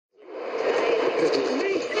Because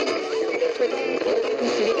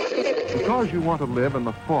you want to live in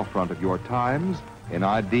the forefront of your times, in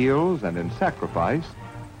ideals and in sacrifice,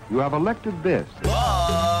 you have elected this.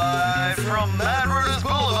 Live from Mad Runners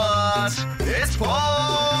Boulevard, it's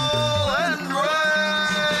Paul and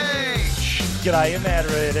Rach. G'day, you Mad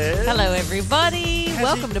Runners. Hello, everybody.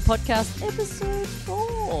 Welcome to podcast episode 4.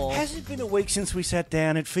 Has it been a week since we sat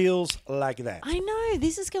down? It feels like that. I know.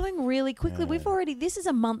 This is going really quickly. This is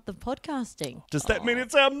a month of podcasting. Does that mean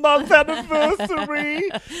it's our month anniversary?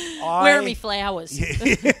 Where are me flowers?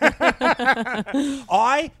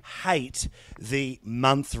 I hate the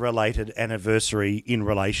month-related anniversary in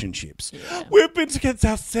relationships. Yeah. We've been together, it's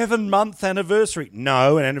our 7-month anniversary.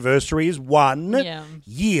 No, an anniversary is 1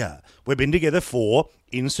 year. We've been together for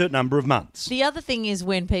insert number of months. The other thing is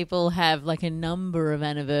when people have like a number of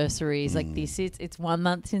anniversaries like this. It's 1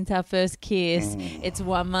 month since our first kiss. It's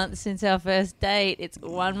 1 month since our first date. It's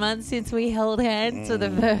 1 month since we held hands for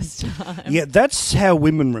the first time. Yeah, that's how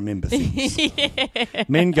women remember things.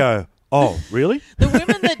 Men go, oh, really? The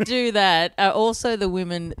women that do that are also the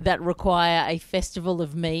women that require a festival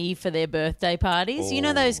of me for their birthday parties. You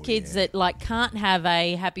know those kids that like can't have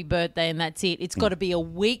a happy birthday and that's it. It's got to be a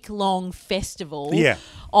week-long festival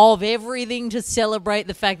of everything to celebrate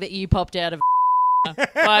the fact that you popped out of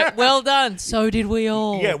Like, well done. So did we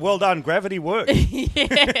all. Yeah, well done. Gravity worked.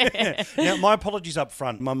 Now, my apologies up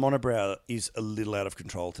front. My monobrow is a little out of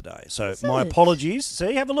control today. So my apologies.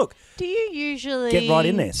 See, have a look. Do you usually... Get right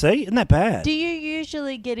in there. See? Isn't that bad? Do you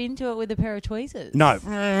usually get into it with a pair of tweezers? No.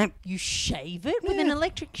 You shave it with an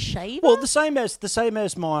electric shaver? Well, the same as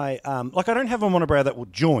my... like, I don't have a monobrow that will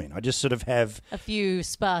join. I just sort of have... a few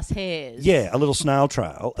sparse hairs. Yeah, a little snail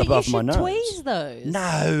trail but above my nose. you should tweeze those.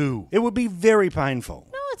 No. It would be very painful.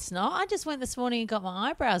 No, it's not. I just went this morning and got my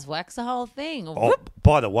eyebrows waxed, the whole thing. Oh, Whoop.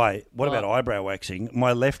 by the way, what about eyebrow waxing?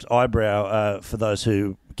 My left eyebrow, for those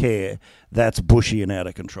who care, that's bushy and out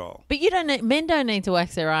of control. But men don't need to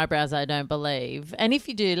wax their eyebrows, I don't believe. And if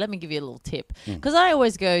you do, let me give you a little tip. Because I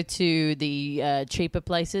always go to the cheaper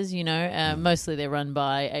places, you know. Mostly they're run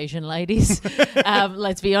by Asian ladies,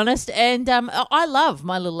 let's be honest. And I love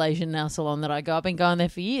my little Asian nail salon that I go. I've been going there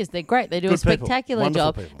for years. They're great. They do a spectacular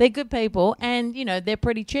job. People. They're good people and, you know, they're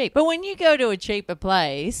pretty cheap. But when you go to a cheaper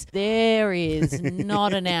place, there is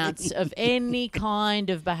not an ounce of any kind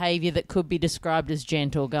of behaviour that could be described as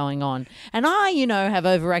gentle going on. And I, you know, have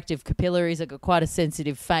overactive capillaries. I've got quite a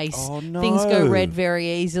sensitive face. Oh, no. Things go red very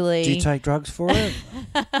easily. Do you take drugs for it?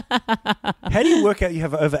 How do you work out you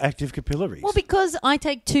have overactive capillaries? Well, because I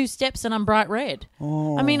take 2 steps and I'm bright red.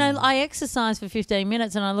 Oh. I mean, I exercise for 15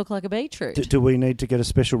 minutes and I look like a beetroot. Do we need to get a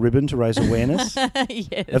special ribbon to raise awareness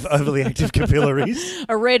Yes. of overly active capillaries?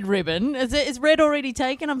 A red ribbon. Is red already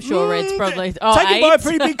taken? I'm sure red's probably... taken by a 8.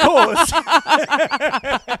 pretty big course.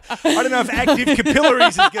 I don't know if active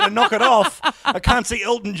capillaries is going to knock it off. I can't see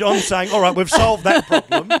Elton John saying, all right, we've solved that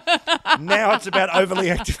problem. Now it's about overly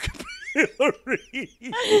active capillaries.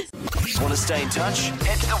 Want to stay in touch?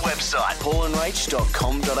 Head to the website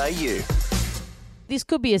paulandrach.com.au. This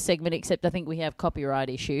could be a segment, except I think we have copyright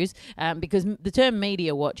issues because the term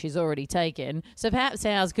media watch is already taken. So perhaps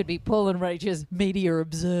ours could be Paul and Rachel's Media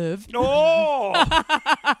Observed. Oh!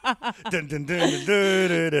 Dun, dun, dun, dun,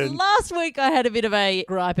 dun, dun. Last week I had a bit of a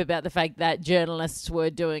gripe about the fact that journalists were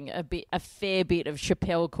doing a fair bit of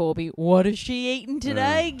Chappelle Corby, what has she eaten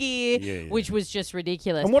today gear, which was just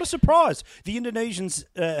ridiculous. And what a surprise. The Indonesians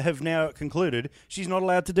have now concluded she's not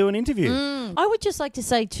allowed to do an interview. I would just like to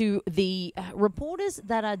say to the reporters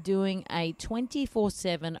that are doing a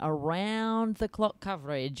 24/7 around-the-clock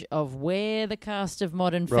coverage of where the cast of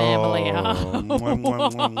Modern Family are.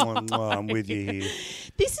 I'm with you here.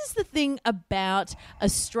 This is the thing about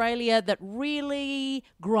Australia that really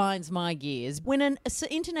grinds my gears. When an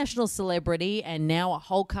international celebrity and now a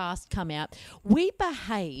whole cast come out, we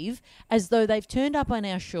behave as though they've turned up on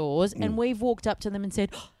our shores and we've walked up to them and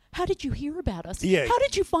said, how did you hear about us? Yeah. How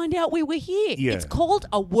did you find out we were here? Yeah. It's called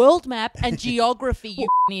a world map and geography, you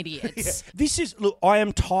idiots. This is, look, I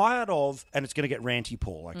am tired of, and it's going to get ranty,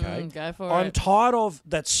 Paul, okay? Go for I'm it. tired of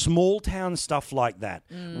that small town stuff like that,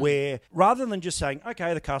 where rather than just saying,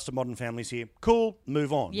 okay, the cast of Modern Family's here, cool,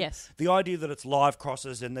 move on. Yes. The idea that it's live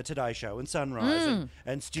crosses and the Today Show and Sunrise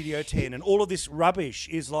and Studio 10 and all of this rubbish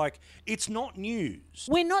is like, it's not news.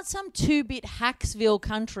 We're not some 2-bit Hacksville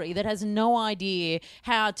country that has no idea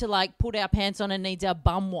how to like put our pants on and needs our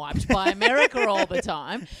bum wiped by America all the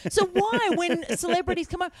time. So why, when celebrities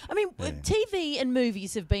come up, I mean, TV and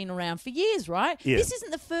movies have been around for years, right? Yeah. This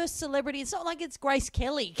isn't the first celebrity. It's not like it's Grace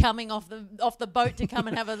Kelly coming off the boat to come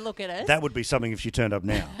and have a look at us. That would be something if she turned up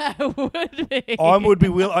now. would be. I would be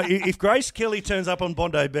if Grace Kelly turns up on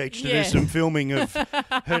Bondi Beach to do some filming of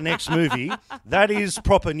her next movie, that is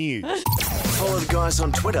proper news. Follow the guys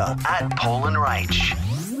on Twitter at Paul and Rach.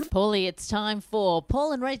 Paulie, it's time for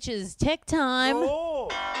Paul and Rach's Tech Time. Oh.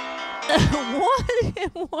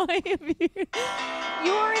 What? Why have you?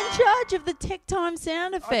 You are in charge of the Tech Time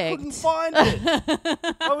sound effect. I couldn't find it.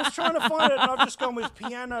 I was trying to find it, and I've just gone with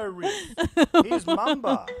piano riff. Here's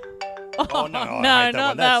Mamba. Oh no, I hate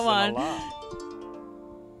not that that one. one.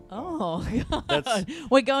 Oh, God.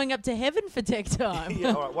 We're going up to heaven for Tech Time.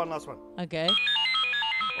 Yeah, all right, one last one. Okay.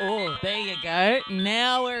 Oh, there you go.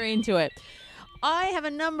 Now we're into it. I have a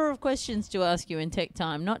number of questions to ask you in Tech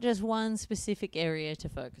Time, not just one specific area to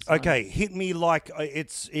focus on. Okay, hit me like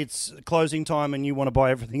it's closing time and you want to buy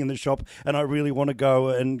everything in the shop and I really want to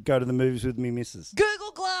go to the movies with me missus.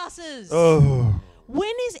 Google Glasses! Oh.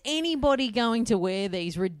 When is anybody going to wear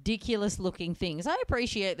these ridiculous-looking things? I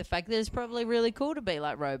appreciate the fact that it's probably really cool to be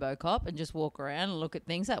like RoboCop and just walk around and look at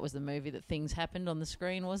things. That was the movie that things happened on the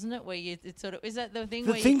screen, wasn't it? Where is that the thing?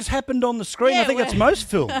 The where things happened on the screen. Yeah, I think that's most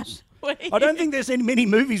films. I don't think there's many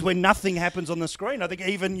movies where nothing happens on the screen. I think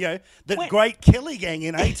even, the Great Kelly Gang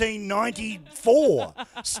in 1894,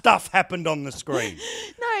 stuff happened on the screen.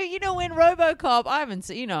 No, when RoboCop, I haven't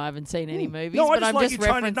seen any movies. No, but I I'm like just you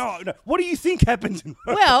trying to no. What do you think happens in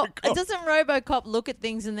RoboCop? Well, doesn't RoboCop look at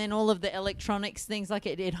things and then all of the electronics things, like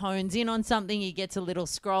it hones in on something, he gets a little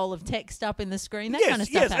scroll of text up in the screen, that kind of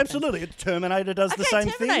stuff happens. Absolutely. Terminator does the same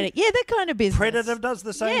Terminator. thing. Yeah, that kind of business. Predator does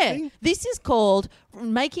the same thing. This is called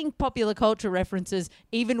making popular culture references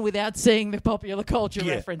even without seeing the popular culture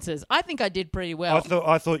references. I think I did pretty well.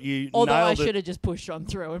 I thought you Although nailed I it. should have just pushed on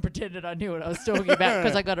through and pretended I knew what I was talking about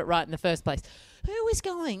because I got it right in the first place. Who is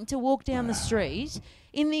going to walk down the street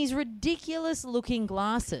in these ridiculous-looking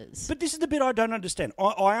glasses? But this is the bit I don't understand.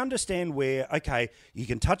 I understand where, okay, you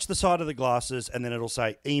can touch the side of the glasses and then it'll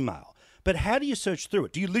say email. But how do you search through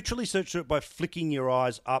it? Do you literally search through it by flicking your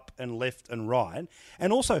eyes up and left and right?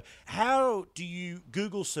 And also, how do you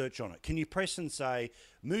Google search on it? Can you press and say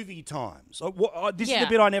movie times? This is the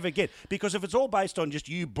bit I never get. Because if it's all based on just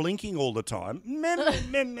you blinking all the time,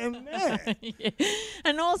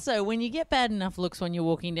 And also, when you get bad enough looks when you're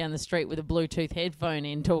walking down the street with a Bluetooth headphone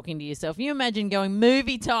in, talking to yourself, you imagine going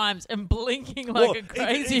movie times and blinking like a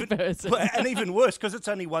crazy person. And even worse, because it's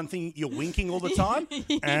only one thing, you're winking all the time.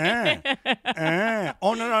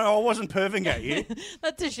 Oh, no, I wasn't perving at you.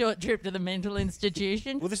 That's a short trip to the mental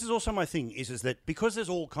institution. Well, this is also my thing, is that because there's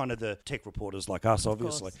all kind of the tech reporters like us,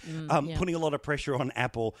 obviously, putting a lot of pressure on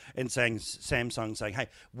Apple and Samsung saying, hey,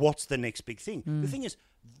 what's the next big thing? The thing is,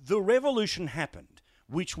 the revolution happened,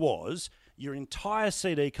 which was your entire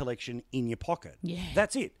CD collection in your pocket. Yeah.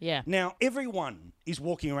 That's it. Yeah. Now, everyone is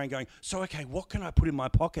walking around going, so, okay, what can I put in my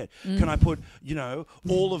pocket? Can I put,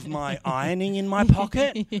 all of my ironing in my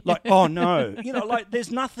pocket? Like, oh, no.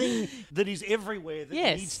 There's nothing that is everywhere that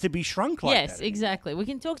needs to be shrunk like that. Yes, exactly. We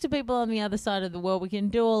can talk to people on the other side of the world. We can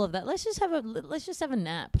do all of that. Let's just have a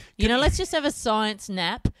nap. Let's just have a science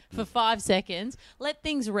nap for 5 seconds, let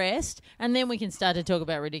things rest, and then we can start to talk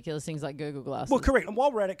about ridiculous things like Google Glasses. Well, correct. And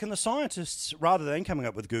while we're at it, can the scientists, rather than coming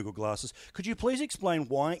up with Google Glasses, could you please explain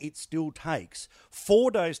why it still takes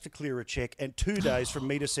 4 days to clear a cheque and 2 days for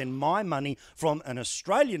me to send my money from an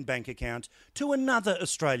Australian bank account to another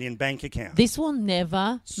Australian bank account? This will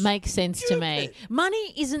never make sense to me.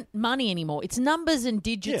 Money isn't money anymore. It's numbers and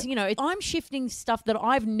digits. Yeah. I'm shifting stuff that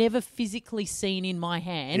I've never physically seen in my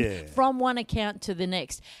hand from one account to the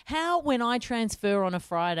next. How, when I transfer on a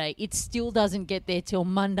Friday, it still doesn't get there till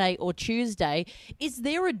Monday or Tuesday? Is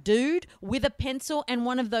there a dude with a pencil and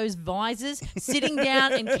one of those visors sitting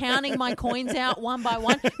down and counting my coins out one by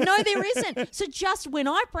one? No, there isn't. So just when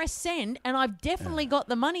I press send, and I've definitely got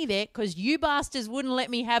the money there because you bastards wouldn't let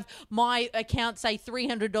me have my account say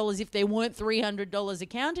 $300 if there weren't $300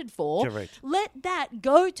 accounted for. Correct. Let that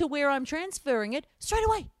go to where I'm transferring it straight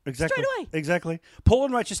away. Exactly. Straight away. Exactly. Paul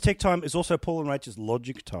and Rachel's Tech Time is also Paul and Rachel's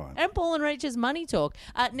Logic Time. And Paul and Rachel's Money Talk.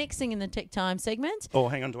 Next thing in the Tech Time segment. Oh,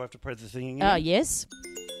 hang on. Do I have to press the thing again? Yes.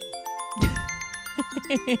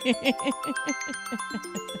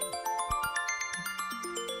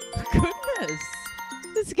 Goodness.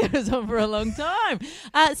 This goes on for a long time.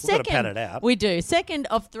 Second, pad it out. We do. Second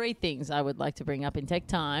of three things I would like to bring up in tech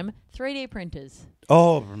time, 3D printers.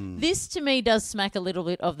 Oh, This to me does smack a little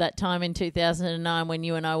bit of that time in 2009 when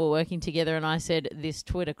you and I were working together and I said, this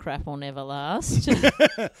Twitter crap will never last.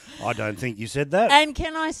 I don't think you said that. And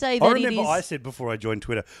can I say that I remember I said before I joined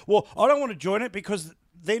Twitter, well, I don't want to join it because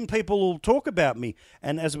then people will talk about me.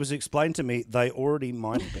 And as was explained to me, they already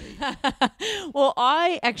might be. Well,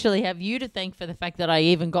 I actually have you to thank for the fact that I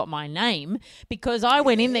even got my name because I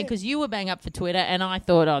went in there because you were bang up for Twitter and I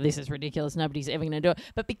thought, oh, this is ridiculous. Nobody's ever going to do it.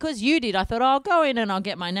 But because you did, I thought, oh, I'll go in and I'll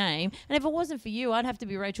get my name. And if it wasn't for you, I'd have to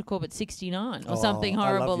be Rachel Corbett 69 or something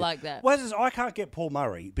horrible like that. Well, I can't get Paul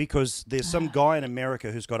Murray because there's some guy in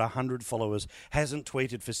America who's got 100 followers, hasn't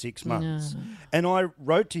tweeted for 6 months. No. And I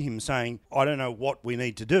wrote to him saying, I don't know what we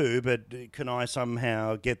need to do, but can I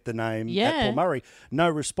somehow get the name at Paul Murray? No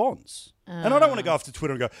response. And I don't want to go off to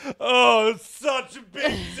Twitter and go, oh, it's such a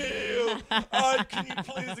big deal. Can you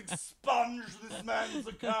please expunge this man's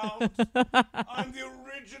account? I'm the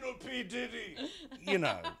original P. Diddy. You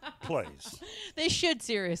know, please. There should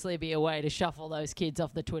seriously be a way to shuffle those kids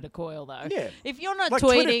off the Twitter coil, though. Yeah. If you're not like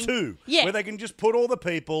tweeting... Twitter 2, where they can just put all the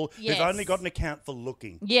people Yes. who've only got an account for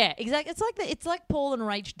looking. Yeah, exactly. It's like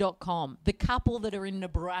paulandrach.com, the couple that are in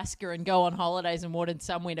Nebraska and go on holidays and wanted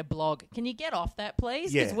somewhere to blog. Can you get off that,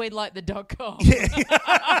 please? Because we'd like the .com.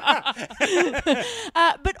 Yeah.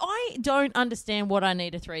 But I don't understand what I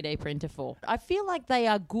need a 3D printer for. I feel like they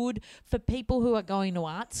are good for people who are going to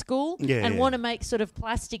art school and want to make sort of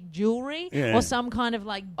plastic jewellery or some kind of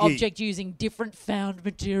like object using different found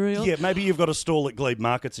material. Yeah, maybe you've got a stall at Glebe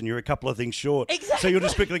Markets and you're a couple of things short. Exactly. So you'll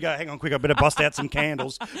just quickly go, hang on quick, I better bust out some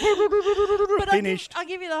candles. But Finished. I'll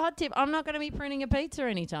give you the hot tip. I'm not going to be printing a pizza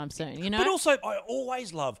anytime soon, you know? But also, I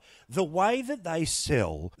always love the way that they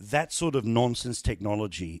sell that sort of nonsense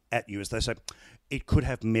technology at you. As they say, it could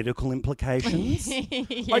have medical implications.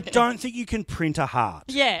 I don't think you can print a heart.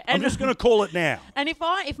 Yeah. I'm just going to call it now. And if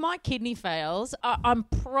my kidney fails, I'm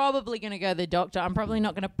probably going to go to the doctor. I'm probably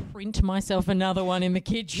not going to print myself another one in the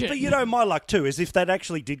kitchen. But you know, my luck too is if that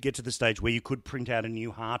actually did get to the stage where you could print out a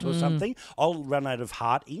new heart or something, I'll run out of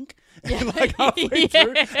heart ink like halfway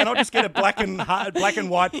through, and I'll just get a black and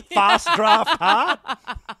white fast draft heart.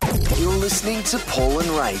 You're listening to Paul and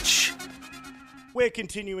Rach. We're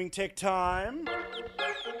continuing tech time.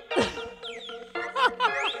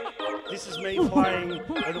 This is me playing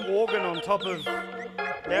an organ on top of...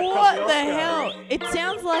 What the hell? It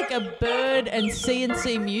sounds like a bird and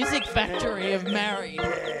CNC music factory have married.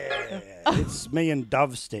 Yeah. It's me and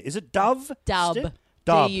Dove Step. Is it Dove? Dub.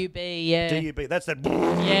 Dub. D-U-B, yeah. D-U-B. That's that...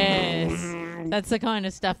 Yes. That's the kind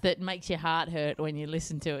of stuff that makes your heart hurt when you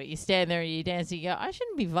listen to it. You stand there and you dance and you go, I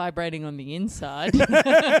shouldn't be vibrating on the inside.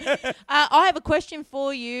 I have a question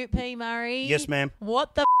for you, P. Murray. Yes, ma'am.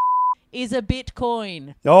 What the is a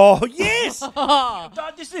Bitcoin? Oh, yes!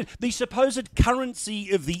 This is the supposed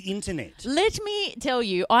currency of the internet. Let me tell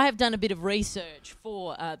you, I have done a bit of research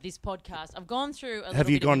for this podcast. I've gone through a little Have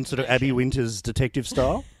you bit gone of sort of Abby Winters detective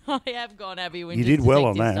style? I have gone Abby Winters. You did well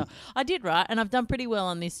on detective that. style. I did, right? And I've done pretty well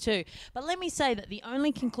on this too. But let me say that the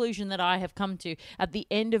only conclusion that I have come to at the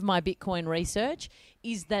end of my Bitcoin research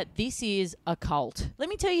is that this is a cult. Let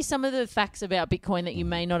me tell you some of the facts about Bitcoin that you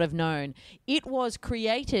may not have known. It was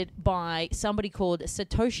created by somebody called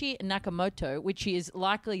Satoshi Nakamoto, which is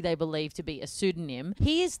likely they believe to be a pseudonym.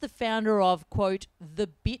 He is the founder of, quote, the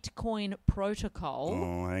Bitcoin protocol.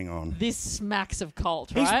 Oh, hang on. This smacks of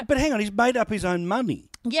cult, right? But hang on, he's made up his own money.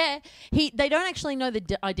 Yeah, they don't actually know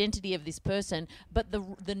the identity of this person, but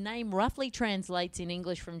the name roughly translates in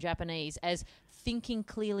English from Japanese as thinking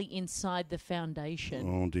clearly inside the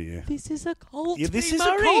foundation. Oh, dear. This is a cult. Yeah, this is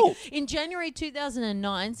Murray. a cult. In January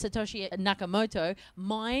 2009, Satoshi Nakamoto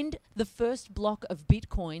mined the first block of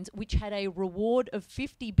Bitcoins, which had a reward of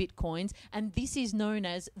 50 Bitcoins, and this is known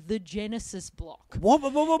as the Genesis block. What?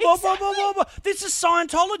 This is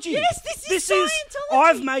Scientology. Yes, this is Scientology.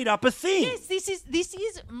 I've made up a thing. Yes, this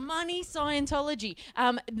is money Scientology.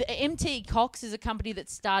 The MT Cox is a company that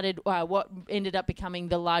started what ended up becoming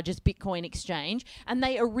the largest Bitcoin exchange, and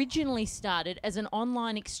they originally started as an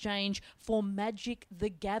online exchange for Magic the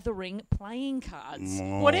Gathering playing cards.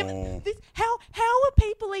 Whatever. How are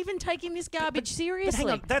people even taking this garbage seriously? But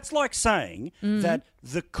hang on, that's like saying that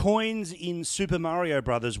the coins in Super Mario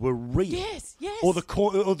Brothers were real. Yes. Or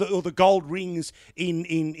the gold rings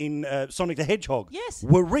in Sonic the Hedgehog. Yes.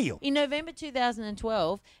 Were real. In November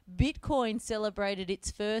 2012, Bitcoin celebrated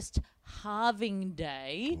its first halving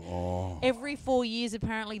day. Oh. Every 4 years,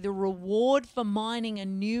 apparently, the reward for mining a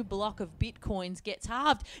new block of Bitcoins gets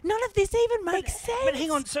halved. None of this even makes sense. But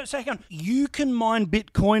hang on, so hang on. You can mine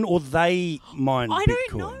Bitcoin or they mine Bitcoin? I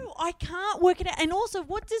don't know. I can't work it out. And also,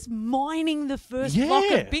 what does mining the first block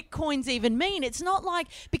of Bitcoins even mean? It's not like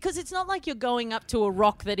you're going up to a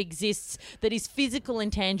rock that exists, that is physical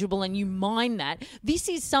and tangible, and you mine that. This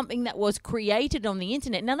is something that was created on the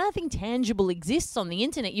internet. Now, nothing tangible exists on the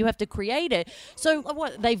internet. You have to create it. So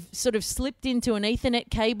what, they've sort of slipped into an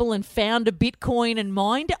Ethernet cable and found a Bitcoin and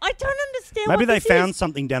mined it? I don't understand. Maybe what they this found is.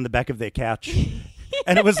 something down the back of their couch.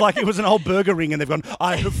 And it was an old burger ring, and they've gone,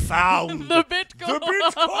 I have found the Bitcoin.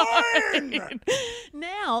 The Bitcoin!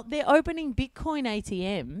 Now they're opening Bitcoin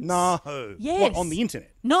ATMs. No. Yes. What, on the internet?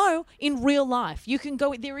 No, in real life. You can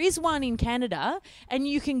go, there is one in Canada, and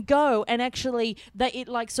you can go and actually, it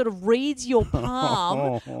like sort of reads your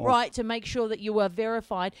palm, right, to make sure that you are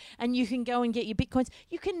verified, and you can go and get your Bitcoins.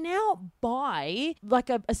 You can now buy like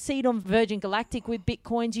a seat on Virgin Galactic with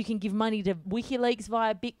Bitcoins. You can give money to WikiLeaks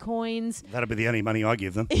via Bitcoins. That'll be the only money I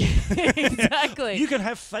give them. Exactly. You can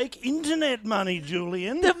have fake internet money,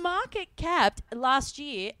 Julian. The market capped last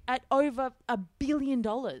year at over $1 billion.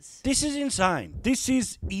 This is insane. This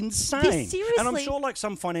is insane. Seriously. And I'm sure like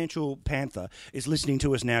some financial panther is listening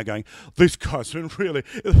to us now going, this guy's really,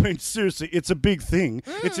 I mean, seriously, it's a big thing.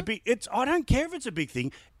 I don't care if it's a big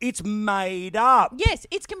thing. It's made up. Yes,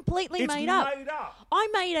 it's completely made up. It's made up. I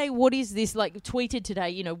made what is this, tweeted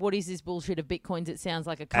today, what is this bullshit of Bitcoins? It sounds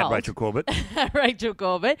like a cult. At Rachel Corbett. Rachel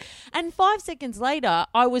Corbett. And 5 seconds later,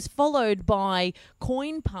 I was followed by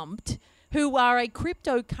Coin Pumped, who are a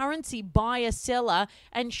cryptocurrency buyer, seller,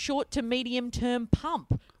 and short to medium term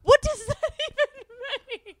pump. What does that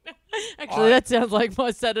even mean? Actually, that sounds like my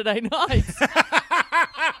Saturday nights.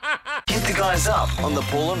 Hit the guys up on the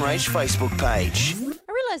Paul and Rach Facebook page.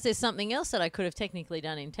 I realise there's something else that I could have technically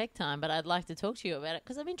done in tech time, but I'd like to talk to you about it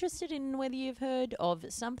because I'm interested in whether you've heard of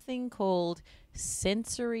something called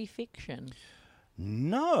sensory fiction.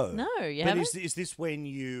 No. No, you but haven't? is this when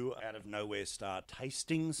you, out of nowhere, start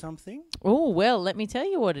tasting something? Oh, well, let me tell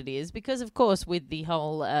you what it is. Because, of course, with the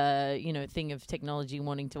whole, thing of technology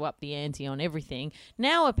wanting to up the ante on everything,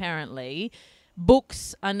 now apparently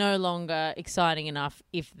books are no longer exciting enough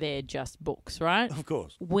if they're just books, right? Of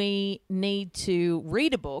course. We need to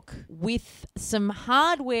read a book with some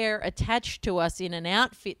hardware attached to us in an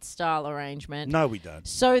outfit style arrangement. No, we don't.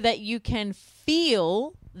 So that you can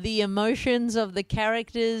feel the emotions of the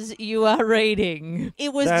characters you are reading.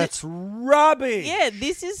 That's rubbish. Yeah,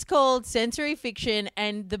 this is called sensory fiction,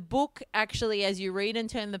 and the book actually, as you read and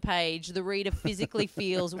turn the page, the reader physically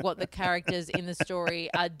feels what the characters in the story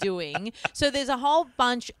are doing. So there's a whole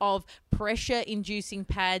bunch of pressure-inducing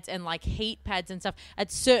pads and like heat pads and stuff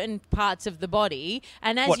at certain parts of the body.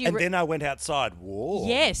 And as then I went outside. Whoa.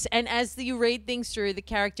 Yes, and as you read things through, the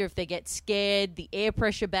character, if they get scared, the air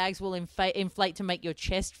pressure bags will inflate to make your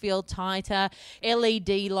chest feel tighter,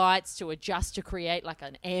 LED lights to adjust to create like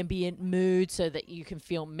an ambient mood so that you can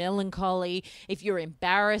feel melancholy. If you're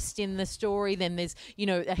embarrassed in the story, then there's,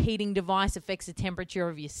 a heating device affects the temperature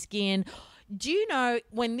of your skin. Do you know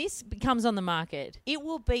when this comes on the market, it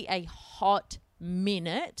will be a hot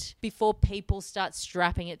minute before people start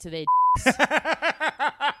strapping it to their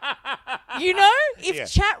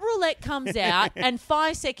if chat roulette comes out and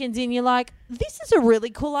 5 seconds in you're like, this is a really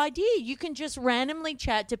cool idea. You can just randomly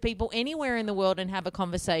chat to people anywhere in the world and have a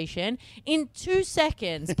conversation. In 2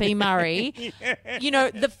 seconds, P. Murray,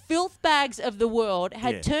 the filth bags of the world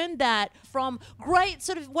had turned that from great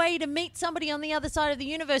sort of way to meet somebody on the other side of the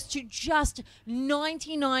universe to just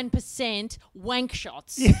 99% wank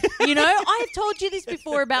shots. I have told you this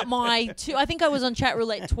before about I think I was on chat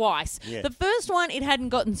roulette twice. Yeah. The first one, it hadn't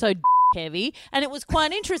gotten so heavy, and it was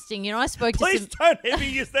quite interesting. I spoke to Please don't ever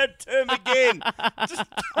use that term again.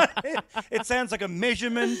 It sounds like a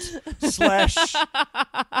measurement /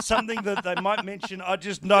 something that they might mention. I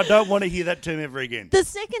don't want to hear that term ever again. The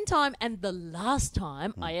second time and the last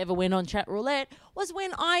time I ever went on chat roulette was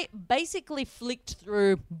when I basically flicked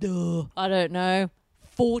through,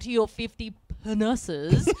 40 or 50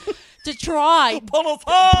 penises to try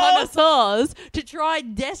to try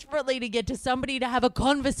desperately to get to somebody to have a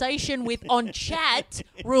conversation with on chat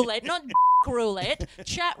roulette, not roulette,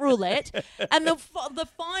 chat roulette. And the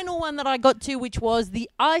final one that I got to, which was the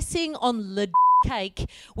icing on the cake,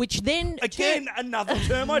 which then Again, another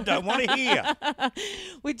term I don't want to hear.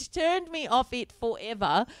 which turned me off it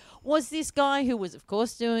forever, was this guy who was, of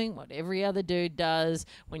course, doing what every other dude does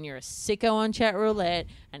when you're a sicko on chat roulette,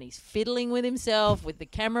 and he's fiddling with himself with the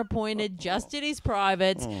camera pointed just at his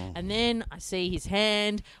privates, and then I see his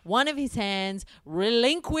hand, one of his hands,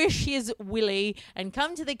 relinquish his willy and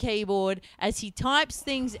come to the keyboard as he types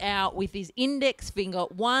things out with his index finger,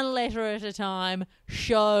 one letter at a time,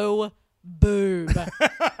 show boob. Hit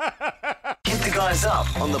the guys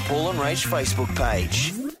up on the Paul and Rach Facebook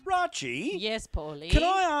page. Rachi, Yes, Paulie. can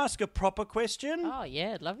I ask a proper question? Oh,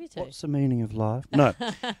 yeah, I'd love you to. What's the meaning of life? No.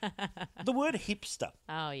 The word hipster.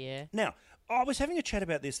 Oh, yeah. Now, I was having a chat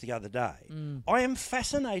about this the other day. I am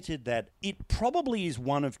fascinated that it probably is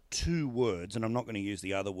one of two words, and I'm not going to use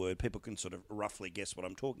the other word. People can sort of roughly guess what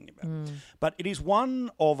I'm talking about. But it is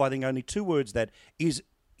one of, I think, only two words that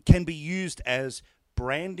can be used as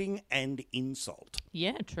branding and insult.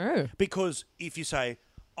 Yeah, true. Because if you say,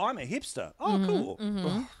 I'm a hipster, cool.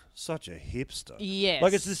 Oh, such a hipster. Yes.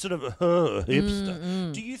 Like it's this sort of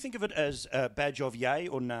hipster. Do you think of it as a badge of yay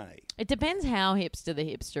or nay? It depends how hipster the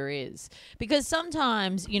hipster is. Because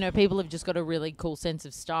sometimes, people have just got a really cool sense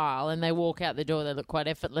of style and they walk out the door, they look quite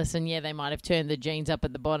effortless, and they might have turned the jeans up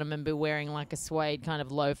at the bottom and be wearing like a suede kind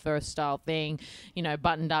of loafer style thing,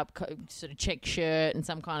 buttoned up sort of check shirt and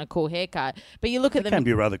some kind of cool haircut. But you look at them... Can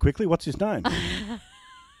be rather quickly. What's his name?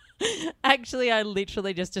 Actually, I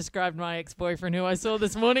literally just described my ex-boyfriend who I saw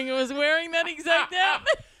this morning who was wearing that exact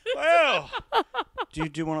outfit. Well, do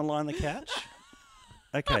you want to lie on the couch?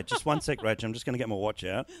 Okay, just one sec, Rach. I'm just going to get my watch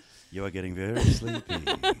out. You are getting very sleepy.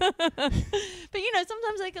 But,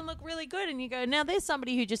 sometimes they can look really good and you go, now there's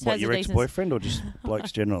somebody who just What, has your a decent... ex-boyfriend or just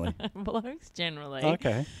blokes generally? Blokes generally.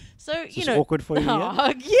 Okay. So, Is this awkward for you yet?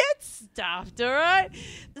 Oh, get stuffed, all right?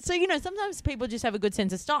 So, sometimes people just have a good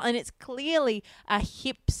sense of style, and it's clearly a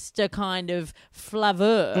hipster kind of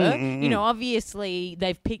flavor. Obviously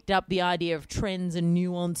they've picked up the idea of trends and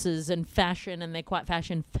nuances and fashion, and they're quite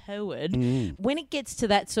fashion forward. When it gets to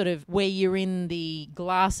that sort of where you're in the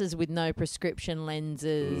glasses with no prescription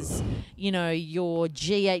lenses, you're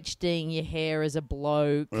GHDing your hair as a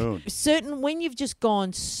bloke. When you've just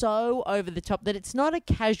gone so over the top that it's not a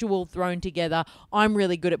casual thrown together, I'm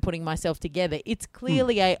really good at putting myself together. It's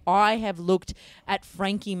clearly I have looked at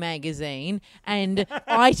Frankie magazine and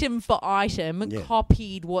item for item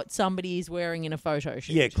copied what somebody is wearing in a photo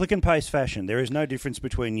shoot. Yeah, click and paste fashion. There is no difference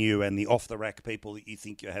between you and the off-the-rack people that you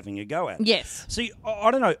think you're having a go at. Yes. See,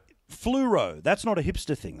 I don't know. Fluoro, that's not a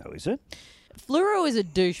hipster thing though, is it? Fluoro is a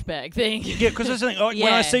douchebag thing. Yeah, because there's something like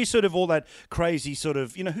when I see sort of all that crazy sort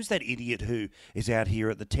of, who's that idiot who is out here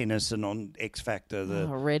at the tennis and on X Factor?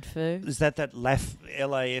 Red Foo. Is that LAF?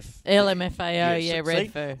 LAF? LMFAO,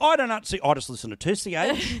 Red Foo. I don't know. See, I just listen to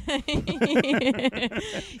TCH.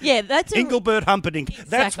 Yeah, that's Engelbert Humperdinck. Exactly.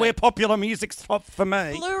 That's where popular music's top for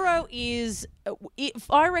me. Fluoro is...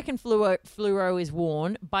 I reckon fluoro is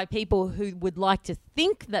worn by people who would like to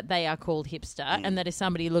think that they are called hipster, and that if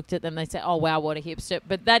somebody looked at them, they say, oh, wow, what a hipster.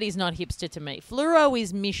 But that is not hipster to me. Fluoro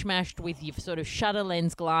is mishmashed with your sort of shutter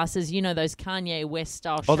lens glasses, those Kanye West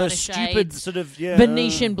style shutter those shades. stupid sort of,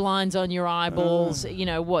 Venetian blinds on your eyeballs.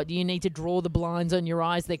 What? You need to draw the blinds on your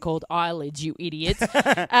eyes. They're called eyelids, you idiots.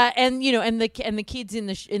 And the kids in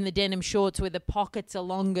the denim shorts where the pockets are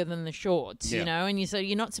longer than the shorts, you're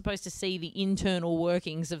not supposed to see the internal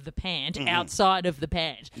workings of the pant outside of the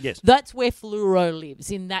pant. Yes. That's where fluoro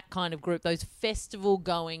lives, in that kind of group, those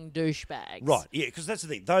festival-going douchebags. Right, yeah, because that's the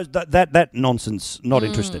thing. That nonsense, not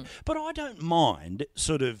interested. But I don't mind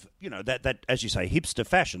sort of, that as you say, hipster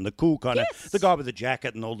fashion, the cool kind of, the guy with the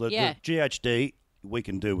jacket and all the GHD. We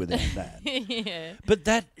can do without that. Yeah. But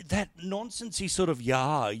that nonsensey sort of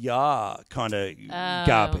kind of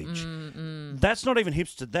garbage. That's not even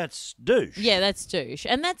hipster, that's douche. Yeah, that's douche.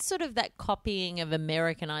 And that's sort of that copying of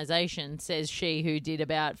Americanization, says she who did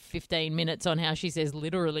about 15 minutes on how she says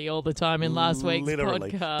literally all the time in last week's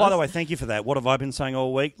podcast. By the way, thank you for that. What have I been saying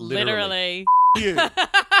all week? Literally. You.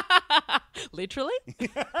 Literally?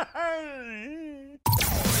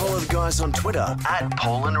 Follow the guys on Twitter at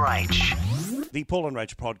Paul and Rach. The Paul and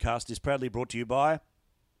Rach podcast is proudly brought to you by...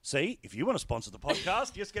 See, if you want to sponsor the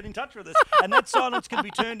podcast, just get in touch with us. And that silence can be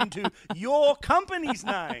turned into your company's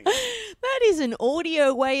name. That is an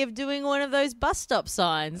audio way of doing one of those bus stop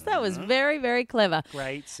signs. That was very, very clever.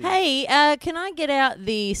 Great. Hey, can I get out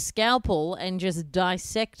the scalpel and just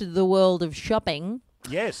dissect the world of shopping?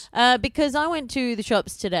 Yes. Because I went to the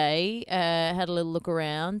shops today, had a little look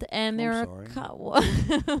around, and there are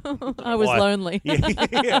I was lonely. Yeah. I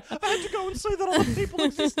had to go and see that other people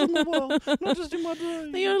exist in the world, not just in my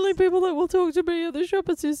brain. The only people that will talk to me are the shop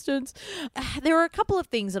assistants. There are a couple of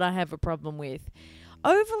things that I have a problem with.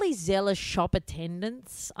 Overly zealous shop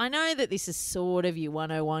attendants. I know that this is sort of your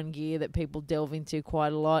 101 gear that people delve into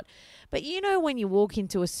quite a lot. But you know when you walk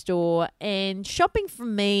into a store, and shopping for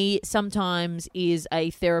me sometimes is a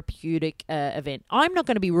therapeutic event. I'm not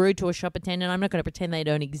going to be rude to a shop attendant. I'm not going to pretend they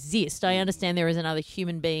don't exist. I understand there is another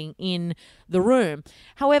human being in the room.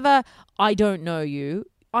 However, I don't know you.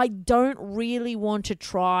 I don't really want to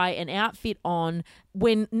try an outfit on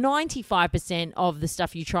when 95% of the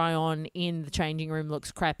stuff you try on in the changing room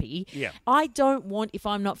looks crappy. Yeah. I don't want, if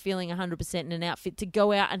I'm not feeling 100% in an outfit, to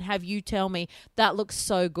go out and have you tell me that looks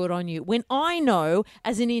so good on you. When I know,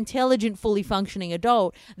 as an intelligent, fully functioning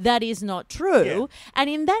adult, that is not true. Yeah. And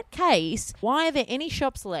in that case, why are there any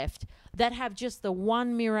shops left that have just the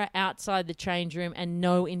one mirror outside the change room and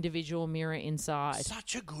no individual mirror inside?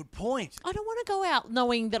 Such a good point. I don't want to go out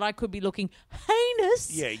knowing that I could be looking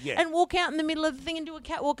heinous and walk out in the middle of the thing and do a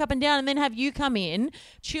catwalk up and down and then have you come in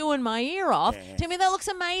chewing my ear off. Tell me that looks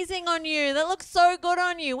amazing on you. That looks so good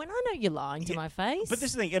on you. When I know you're lying to my face. But this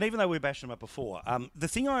is the thing, and even though we bashed them up before, the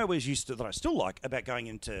thing I always used to, that I still like about going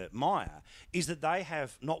into Myer is that they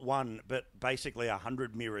have not one, but basically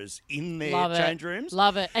 100 mirrors in their change rooms.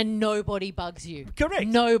 Love it. And nobody bugs you. Correct.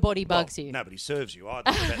 Nobody bugs you. Nobody serves you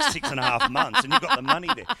either for about 6.5 months, and you've got the money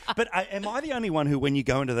there. But am I the only one who, when you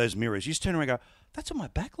go into those mirrors, you just turn around and go, that's what my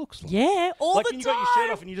back looks like? Yeah, all like the time. Like when you got your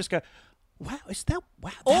shirt off and you just go, wow,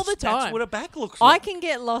 all the time. That's what a back looks like. I can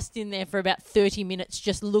get lost in there for about 30 minutes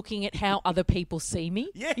just looking at how other people see me.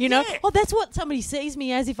 Yeah, you know? yeah. Oh, that's what somebody sees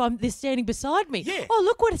me as if they're standing beside me. Yeah. Oh,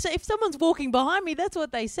 look what if someone's walking behind me, that's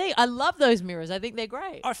what they see. I love those mirrors. I think they're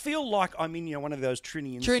great. I feel like I'm in one of those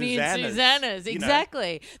Trini and Susannas,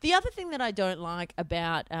 exactly. The other thing that I don't like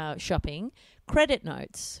about shopping, credit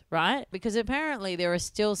notes, right? Because apparently there are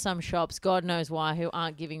still some shops, God knows why, who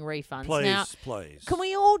aren't giving refunds. Please. Can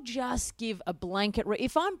we all just give a blanket?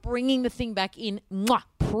 If I'm bringing the thing back in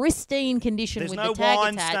pristine condition with the tag There's no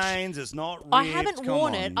wine attached, stains. It's not ripped. I haven't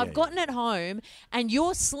worn it. Yeah, I've gotten it home, and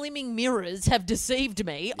your slimming mirrors have deceived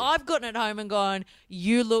me. Yeah. I've gotten it home and gone,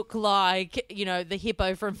 you look like, the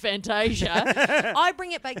hippo from Fantasia. I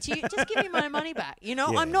bring it back to you. Just give me my money back.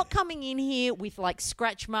 I'm not coming in here with like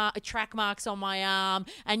track marks on my arm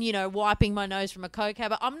and, wiping my nose from a Coke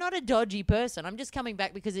habit. I'm not a dodgy person. I'm just coming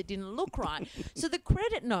back because it didn't look right. So the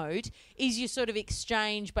credit note is you sort of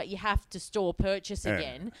exchange, but you have to store purchase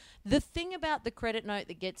again. The thing about the credit note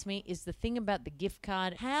that gets me is the thing about the gift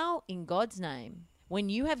card. How, in God's name, when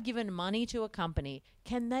you have given money to a company,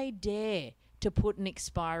 can they dare to put an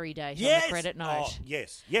expiry date on the credit note? Oh,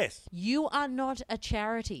 yes. You are not a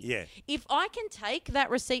charity. Yeah. If I can take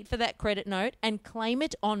that receipt for that credit note and claim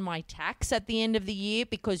it on my tax at the end of the year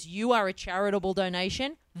because you are a charitable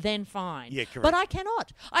donation, then fine. Yeah, correct. But I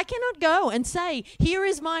cannot. I cannot go and say, here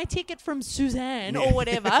is my ticket from Suzanne or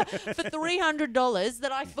whatever for $300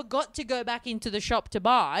 that I forgot to go back into the shop to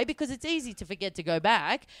buy because it's easy to forget to go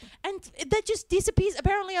back. And that just disappears.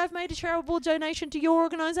 Apparently I've made a charitable donation to your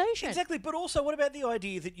organisation. Exactly. But also, what about the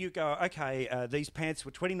idea that you go, okay, these pants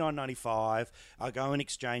were $29.95. I'll go and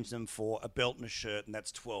exchange them for a belt and a shirt, and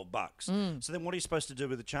that's $12. So then what are you supposed to do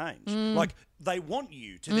with the change? Like, they want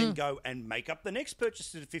you to then go and make up the next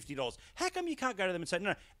purchase to $50. How come you can't go to them and say,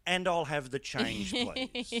 no, and I'll have the change,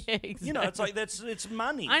 please? Yeah, exactly. It's like it's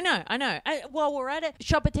money. I know. While we're at it,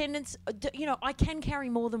 shop attendants, I can carry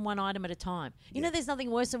more than one item at a time. There's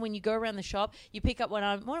nothing worse than when you go around the shop, you pick up one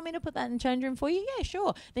item. Want me to put that in the change room for you? Yeah,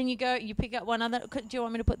 sure. Then you go, you pick up one other. Do you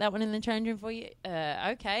want me to put that one in the change room for you?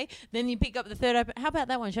 Okay. Then you pick up the third item. How about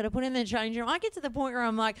that one? Should I put it in the change room? I get to the point where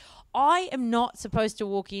I'm like, I am not supposed to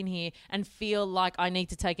walk in here and feel like I need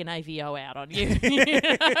to take an AVO out on you.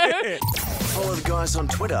 Follow the guys on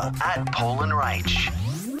Twitter at Paul and Rach.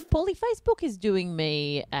 Paulie, Facebook is doing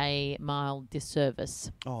me a mild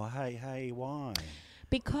disservice. Oh, hey, why?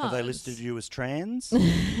 Because... Have they listed you as trans?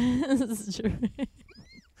 This is true.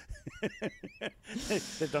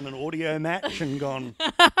 They've done an audio match and gone...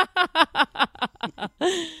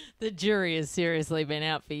 The jury has seriously been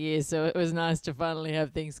out for years, so it was nice to finally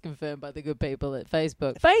have things confirmed by the good people at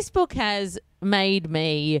Facebook. Facebook has made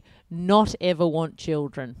me not ever want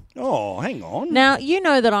children. Oh, hang on. Now, you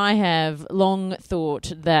know that I have long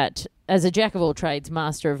thought that as a jack of all trades,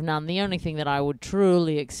 master of none, the only thing that I would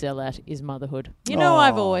truly excel at is motherhood. You know,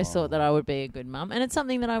 I've always thought that I would be a good mum, and it's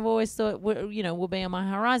something that I've always thought will be on my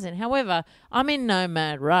horizon. However, I'm in no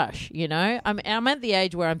mad rush, you know. I'm at the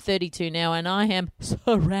age where I'm 32 now, and I am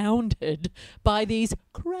surrounded by these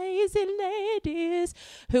crazy ladies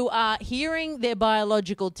who are hearing their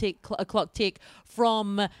biological clock tick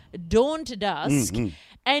from dawn to dusk.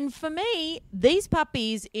 And for me, these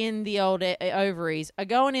puppies in the old ovaries are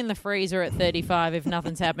going in the freezer at 35 if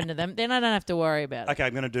nothing's happened to them. Then I don't have to worry about it. Okay,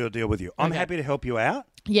 I'm going to do a deal with you. I'm happy to help you out.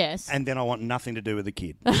 Yes. And then I want nothing to do with the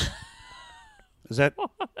kid. Is that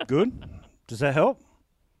good? Does that help?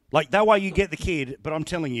 Like, that way you get the kid, but I'm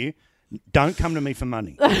telling you, don't come to me for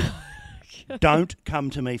money. Don't come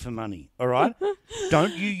to me for money, all right?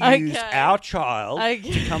 Don't you use our child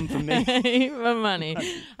to come for me. For money.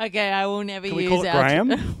 Okay, I will never use Can we call it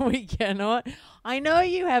Graham? We cannot. I know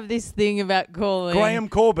you have this thing about calling... Graham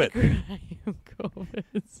Corbett. Graham Corbett.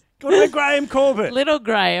 Good old Graham Corbett. Little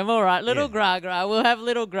Graham, all right. Little Gra. We'll have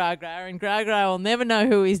little Gra, and Gra will never know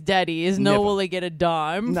who his daddy is, nor will he get a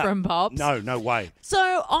dime from Pops. No way. So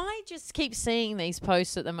I just keep seeing these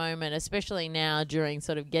posts at the moment, especially now during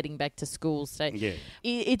sort of getting back to school stage. Yeah.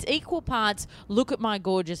 It's equal parts, look at my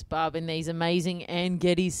gorgeous bub in these amazing Ann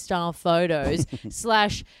Getty-style photos,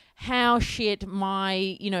 / how shit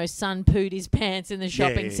my, son pooed his pants in the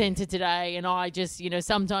shopping centre today, and I just,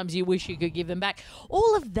 sometimes you wish you could give them back.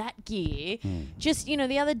 All of that gear. Just,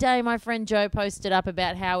 the other day my friend Jo posted up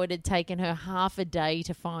about how it had taken her half a day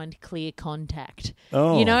to find clear contact.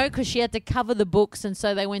 Oh. Because she had to cover the books, and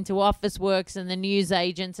so they went to Officeworks and the news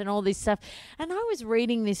agents and all this stuff. And I was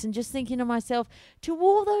reading this and just thinking to myself, to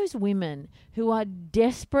all those women who are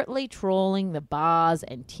desperately trawling the bars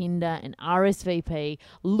and Tinder and RSVP,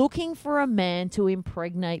 looking for a man to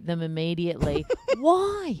impregnate them immediately.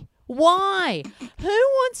 Why? Why? Who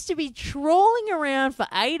wants to be trawling around for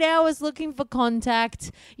 8 hours looking for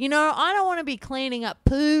contact? I don't want to be cleaning up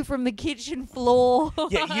poo from the kitchen floor.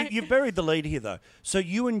 Yeah, you've buried the lead here, though. So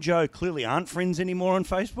you and Jo clearly aren't friends anymore on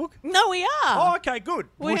Facebook? No, we are. Oh, okay, good.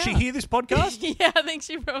 Will she hear this podcast? Yeah, I think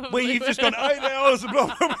she probably Where you've just gone 8 hours.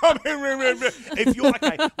 If you're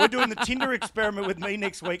okay, we're doing the Tinder experiment with me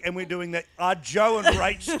next week, and we're doing that. Are Jo and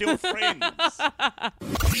Rach still friends?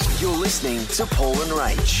 You're listening to Paul and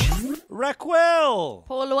Rach. Raquel.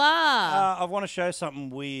 Paul Loire. I want to show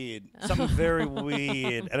something weird, something very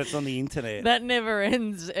weird, and it's on the internet. That never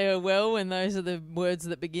ends well when those are the words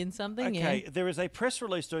that begin something. Okay, there is a press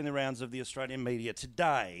release doing the rounds of the Australian media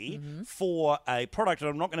today for a product, and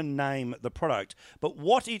I'm not going to name the product, but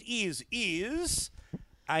what it is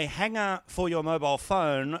a hanger for your mobile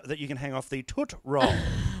phone that you can hang off the toot roll.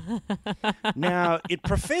 Now, it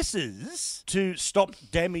professes to stop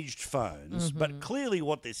damaged phones, but clearly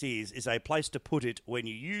what this is a place to put it when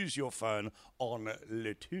you use your phone on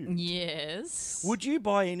le toot. Yes. Would you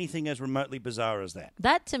buy anything as remotely bizarre as that?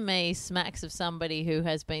 That, to me, smacks of somebody who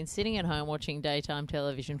has been sitting at home watching daytime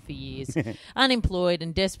television for years, unemployed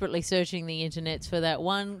and desperately searching the internets for that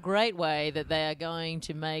one great way that they are going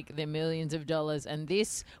to make their millions of dollars, and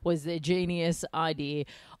this was their genius idea.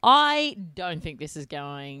 I don't think this is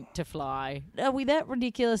going to fly. Are we that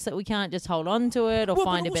ridiculous that we can't just hold on to it or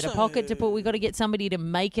find a better pocket to put? We've got to get somebody to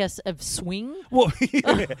make us a swing? Well, give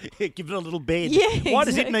it a little bed. Yeah, Why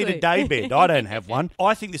does it need a day bed? I don't have one.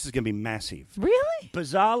 I think this is going to be massive. Really?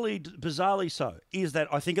 Bizarrely so. Is that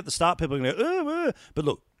I think at the start people are going to go, but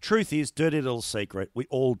look, truth is, dirty little secret, we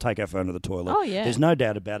all take our phone to the toilet. Oh, yeah. There's no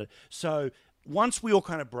doubt about it. So once we all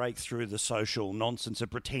kind of break through the social nonsense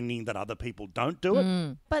of pretending that other people don't do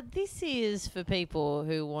it. But this is for people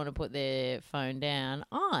who want to put their phone down.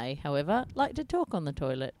 I, however, like to talk on the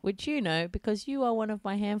toilet, which you know because you are one of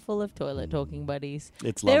my handful of toilet talking buddies.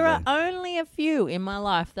 It's lovely. There are only a few in my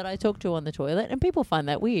life that I talk to on the toilet, and people find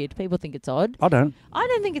that weird. People think it's odd. I don't. I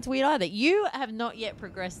don't think it's weird either. You have not yet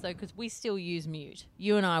progressed, though, because we still use mute.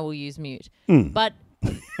 You and I will use mute. But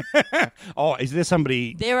Oh, is there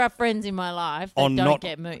somebody? there are friends in my life that don't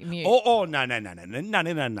get mute. Oh, no.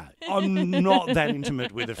 I'm not that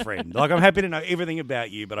intimate with a friend. Like, I'm happy to know everything about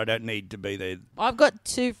you, but I don't need to be there. I've got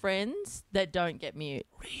 2 friends that don't get mute.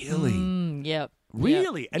 Really? Yep.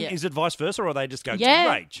 Really? Yep. And Yep. is it vice versa, or they just go,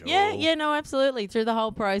 Yeah, Rachel? yeah, no, absolutely. Through the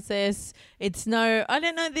whole process, it's no, I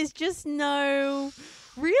don't know, there's just no,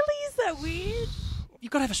 really? Is that weird?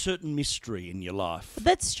 you've got to have a certain mystery in your life.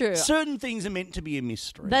 That's true. Certain things are meant to be a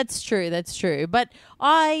mystery. That's true. But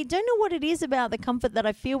I don't know what it is about the comfort that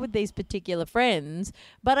I feel with these particular friends,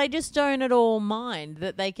 but I just don't at all mind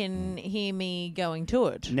that they can hear me going to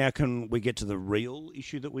it. Now, can we get to the real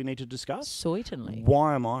issue that we need to discuss? Certainly.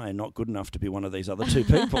 Why am I not good enough to be one of these other two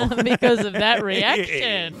people? Because of that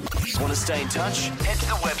reaction. Want to stay in touch? Head to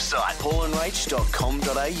the website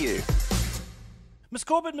paulandrach.com.au. Miss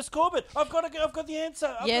Corbett, I've got the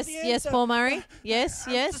answer. Yes, Paul Murray. Yes.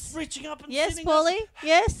 Just reaching up and Yes, sitting Paulie.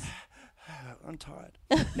 Yes. I'm tired.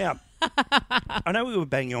 Now, I know we were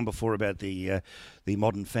banging on before about the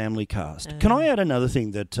Modern Family cast. Can I add another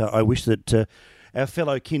thing that I wish that our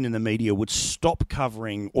fellow kin in the media would stop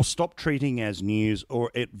covering or stop treating as news, or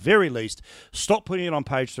at very least stop putting it on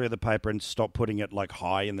page 3 of the paper and stop putting it like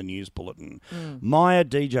high in the news bulletin. Maya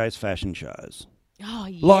DJ's fashion shows. Oh,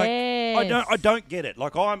 yes. Like, I don't get it.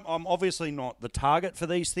 Like, I'm obviously not the target for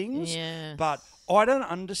these things, but I don't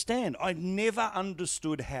understand. I never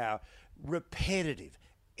understood how repetitive,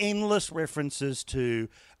 endless references to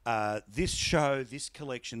this show, this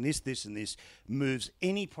collection, this, and this moves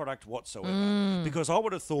any product whatsoever. Because I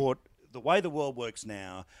would have thought the way the world works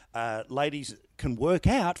now, ladies can work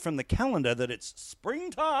out from the calendar that it's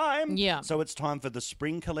springtime. Yeah. So it's time for the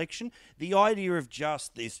spring collection. The idea of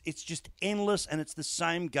just this, it's just endless, and it's the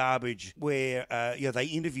same garbage where they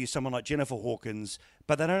interview someone like Jennifer Hawkins,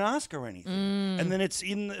 but they don't ask her anything. And then it's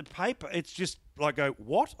in the paper. It's just like,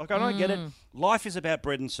 what? Like, I don't get it. Life is about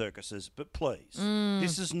bread and circuses, but please,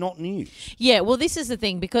 this is not news. Yeah, well, this is the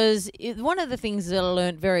thing, because one of the things that I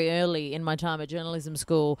learned very early in my time at journalism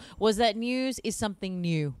school was that news is something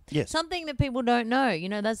new. Yes. Something that people don't know. You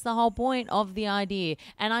know, that's the whole point of the idea.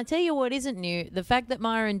 And I tell you what isn't new, the fact that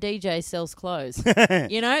Maya and DJ sells clothes.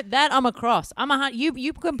 You know, that I'm across.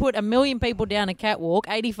 You can put 1 million people down a catwalk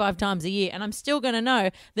 85 times a year, and I'm still going to know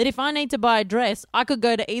that if I need to buy a dress, I could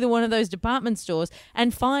go to either one of those department stores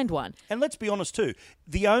and find one. And let's be honest too,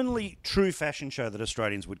 the only true fashion show that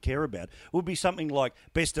Australians would care about would be something like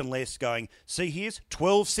Best and Less going, see, here's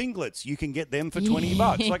 12 singlets, you can get them for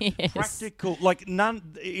 $20. Like, practical, like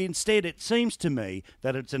none. Instead, it seems to me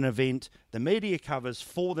that it's an event the media covers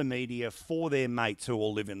for the media, for their mates who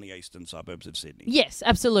all live in the eastern suburbs of Sydney. Yes,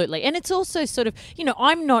 absolutely. And it's also sort of, you know,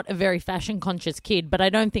 I'm not a very fashion conscious kid, but I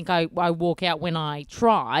don't think I walk out when I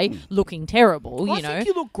try looking terrible, you know. I think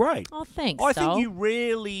you look great. Oh, thanks, I think you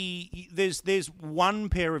rarely... There's one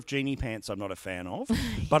pair of genie pants I'm not a fan of,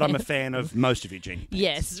 but I'm a fan of most of your genie pants.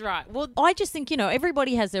 Yes, right. Well, I just think, you know,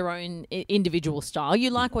 everybody has their own individual style. You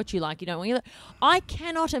like what you like, you don't want you like. I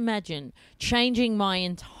cannot imagine changing my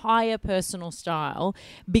entire personal style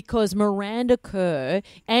because Miranda Kerr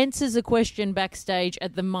answers a question backstage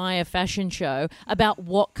at the Maya fashion show about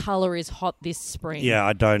what colour is hot this spring. Yeah,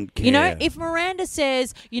 I don't care. You know, if Miranda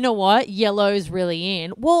says, you know what, yellow's really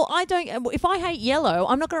in, well, if I hate yellow,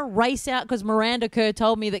 I'm not going to race out because Miranda Kerr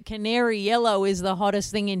told me that canary yellow is the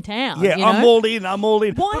hottest thing in town. Yeah, you know? I'm all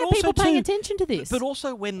in. Why but are people paying attention to this? But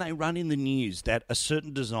also when they run in the news that a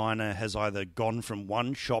certain designer has either gone from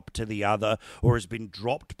one shop to the other or has been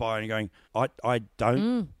dropped by and going, I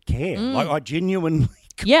don't care. Like, I genuinely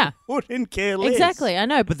couldn't care less. Exactly, I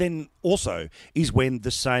know. But then also is when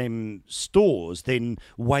the same stores then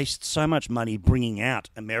waste so much money bringing out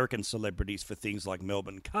American celebrities for things like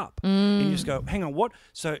Melbourne Cup. And you just go, hang on, what?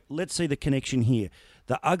 So let's see the connection here.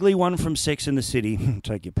 The ugly one from Sex and the City,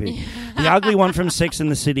 take your pick. The ugly one from Sex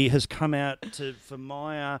and the City has come out for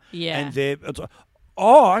Maya. Yeah. And they're...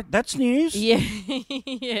 Oh, that's news. Yeah,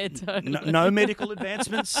 yeah, totally. No medical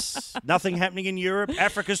advancements. Nothing happening in Europe.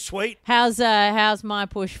 Africa's sweet. How's my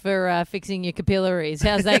push for fixing your capillaries?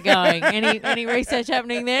 How's that going? Any research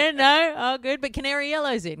happening there? No? Oh, good. But canary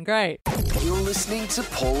yellow's in. Great. You're listening to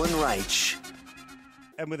Paul and Rach.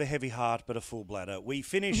 And with a heavy heart but a full bladder, we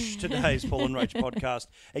finish today's Paul and Rach podcast.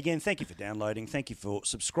 Again, thank you for downloading. Thank you for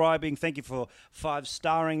subscribing. Thank you for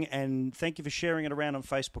 5-starring. And thank you for sharing it around on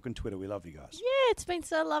Facebook and Twitter. We love you guys. Yeah, it's been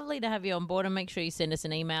so lovely to have you on board. And make sure you send us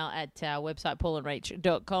an email at our website,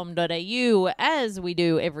 paulandrach.com.au. As we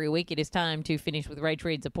do every week, it is time to finish with Rach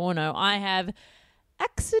Reads a Porno. I have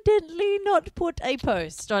accidentally not put a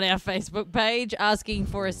post on our Facebook page asking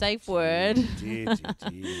for a safe word. Dear.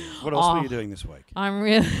 What else were you doing this week? I'm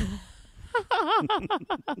really...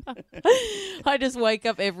 I just wake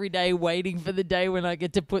up every day waiting for the day when I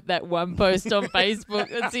get to put that one post on Facebook.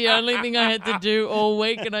 That's the only thing I had to do all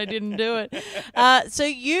week, and I didn't do it. So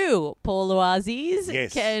you, Paul Loazes,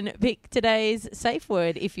 Yes. can pick today's safe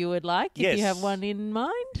word if you would like, if Yes. you have one in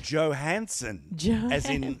mind. Johansson. As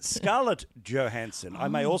in Scarlett Johansson. I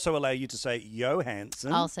may also allow you to say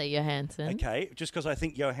Johansson. I'll say Johansson. Okay, just because I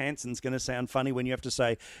think Johansson's going to sound funny when you have to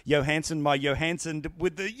say Johansson, my Johansson,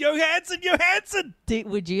 with the Johansson.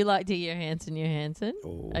 Would you like to Johansson?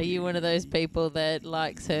 Oh, Are you one of those people that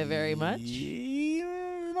likes her very much?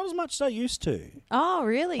 Yeah, not as much as I used to. Oh,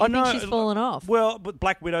 really? You I think know, she's fallen off? Well, but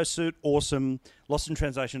Black Widow suit, awesome. Lost in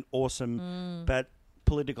Translation, awesome. But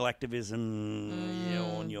political activism,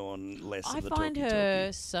 yawn, less I of the find talky-talky.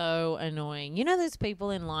 her so annoying. You know those people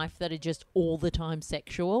in life that are just all the time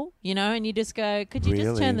sexual, and you just go, could you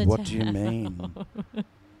just turn the What do you mean?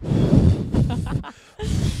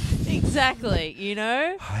 Exactly,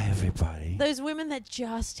 Hi, everybody. Those women that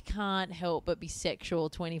just can't help but be sexual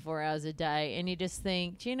 24 hours a day, and you just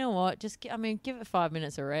think, do you know what? Give it 5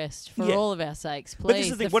 minutes of rest for Yeah. all of our sakes, But this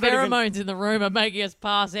please. is The what not even- pheromones in the room are making us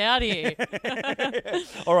pass out here.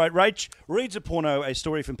 All right, Rach reads a porno, a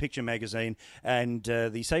story from Picture Magazine, and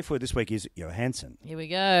the safe word this week is Johansson. Here we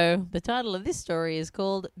go. The title of this story is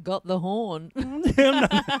called Got the Horn.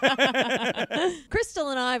 Crystal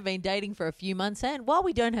and I have been dating for a few months, and while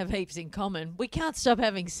we don't have heaps in common, we can't stop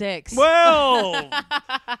having sex. Well,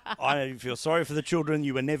 I feel sorry for the children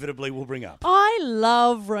you inevitably will bring up. I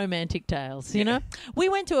love romantic tales, you know. We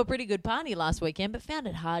went to a pretty good party last weekend, but found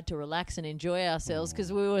it hard to relax and enjoy ourselves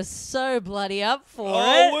because we were so bloody up for it.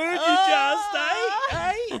 Oh, weren't you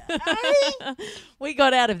just, eh? We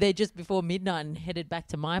got out of there just before midnight and headed back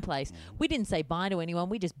to my place. We didn't say bye to anyone.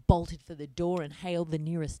 We just bolted for the door and hailed the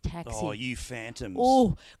nearest taxi. Oh, you phantoms.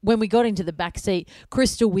 Oh, when we got into the back seat,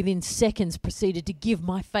 Crystal within seconds proceeded to give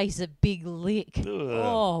my face a big lick. Ugh.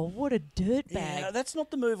 Oh, what a dirtbag. Yeah, that's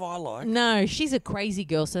not the move I like. No, she's a crazy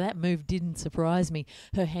girl, so that move didn't surprise me.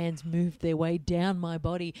 Her hands moved their way down my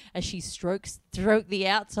body as she stroked the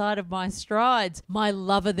outside of my strides. My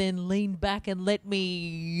lover then leaned back and let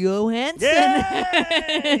me Johansson.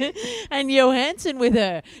 Yay! And Johansson with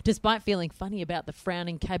her. Despite feeling funny about the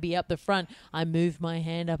frowning cabbie up the front, I moved my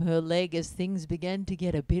hand up her leg as things began to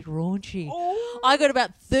get a bit raunchy. Oh. I got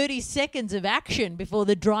about 30 seconds of action before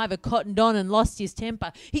the driver cottoned on and lost his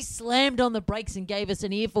temper. He slammed on the brakes and gave us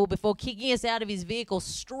an earful before kicking us out of his vehicle,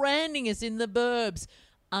 stranding us in the burbs.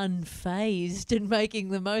 Unfazed and making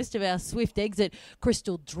the most of our swift exit,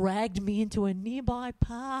 Crystal dragged me into a nearby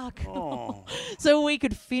park Oh. so we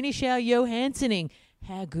could finish our Johanssoning.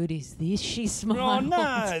 How good is this? She Oh, smiled.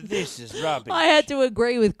 no, this is rubbish. I had to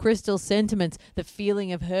agree with Crystal's sentiments. The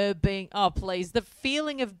feeling of her being, the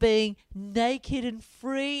feeling of being naked and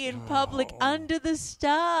free in public under the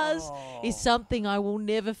stars is something I will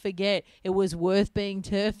never forget. It was worth being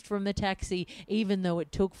turfed from the taxi, even though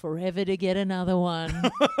it took forever to get another one.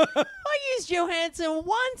 I used Johansson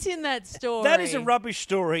once in that story. That is a rubbish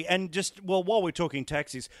story. And just, while we're talking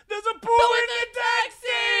taxis, there's a bull in the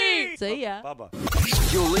taxi! See ya. Bye-bye.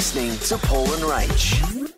 You're listening to Paul and Rach.